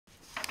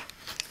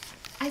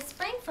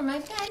from my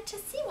bed to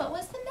see what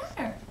was the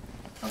matter.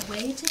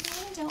 Away to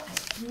the window I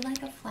flew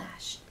like a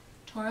flash,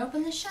 tore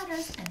open the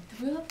shutters and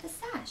threw up the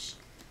sash.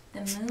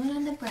 The moon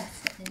on the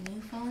breast of the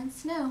new fallen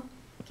snow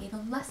gave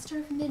a luster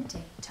of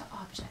midday to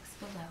objects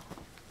below.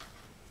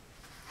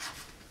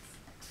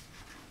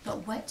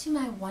 But what to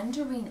my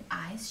wondering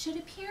eyes should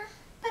appear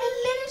but a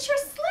miniature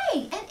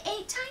sleigh and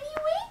 8 tiny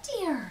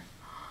reindeer?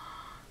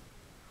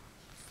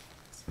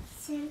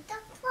 Santa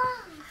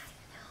Claus.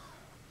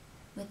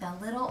 With a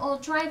little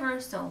old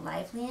driver so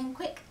lively and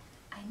quick,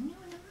 I knew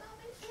in a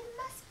moment it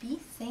must be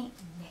Saint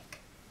Nick.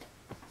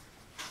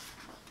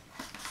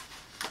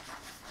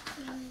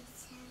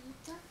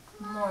 Santa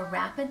Claus. More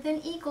rapid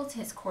than eagles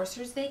his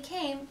coursers they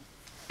came,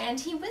 and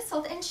he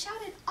whistled and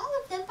shouted all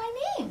of them by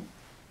name.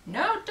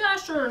 Now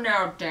Dasher,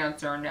 now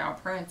Dancer, now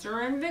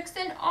Prancer and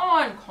Vixen,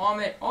 on,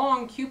 Comet,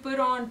 on, Cupid,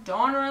 on,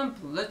 Donner and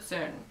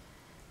Blitzen.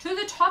 To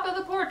the top of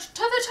the porch,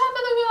 to the top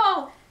of the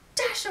wall,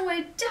 dash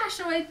away, dash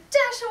away,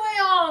 dash away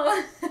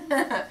all.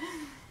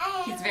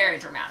 He's very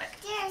dramatic.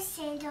 There's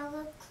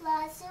Santa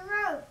Claus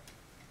rope.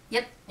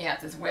 Yep, yeah,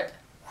 it's his whip.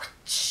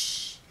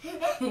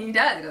 He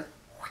does, he goes.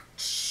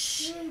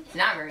 It's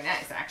not very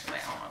nice, actually.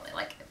 I don't really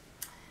like it.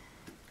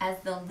 As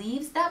the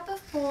leaves that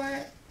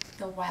before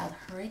the wild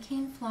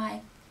hurricane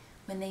fly,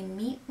 when they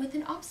meet with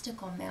an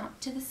obstacle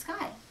mount to the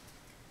sky.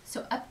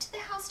 So up to the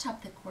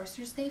housetop the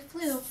coursers they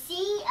flew.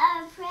 See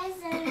a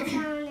present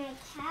on a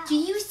couch. Do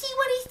you see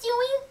what he's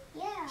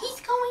doing? Yeah.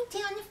 He's going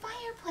down the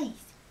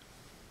fireplace.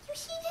 You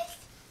see this?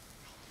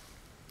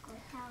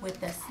 With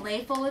the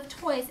sleigh full of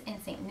toys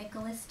and St.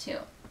 Nicholas too.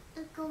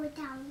 Go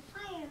down the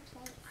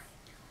fireplace.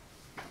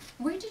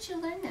 Where did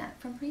you learn that?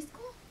 From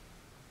preschool?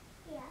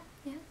 Yeah.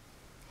 Yeah.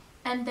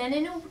 And then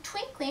in a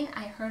twinkling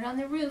I heard on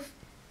the roof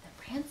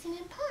the prancing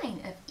and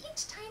pawing of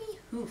each tiny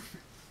hoof.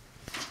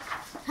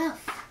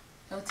 Hoof.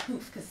 Oh, it's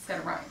hoof because it's got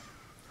a rhyme.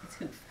 It's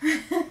hoof.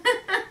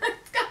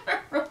 It's got a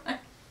rhyme.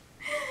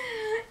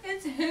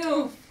 It's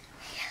hoof.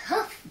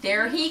 Hoof.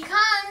 There he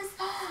comes.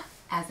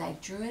 As I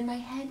drew in my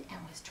head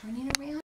and was turning around,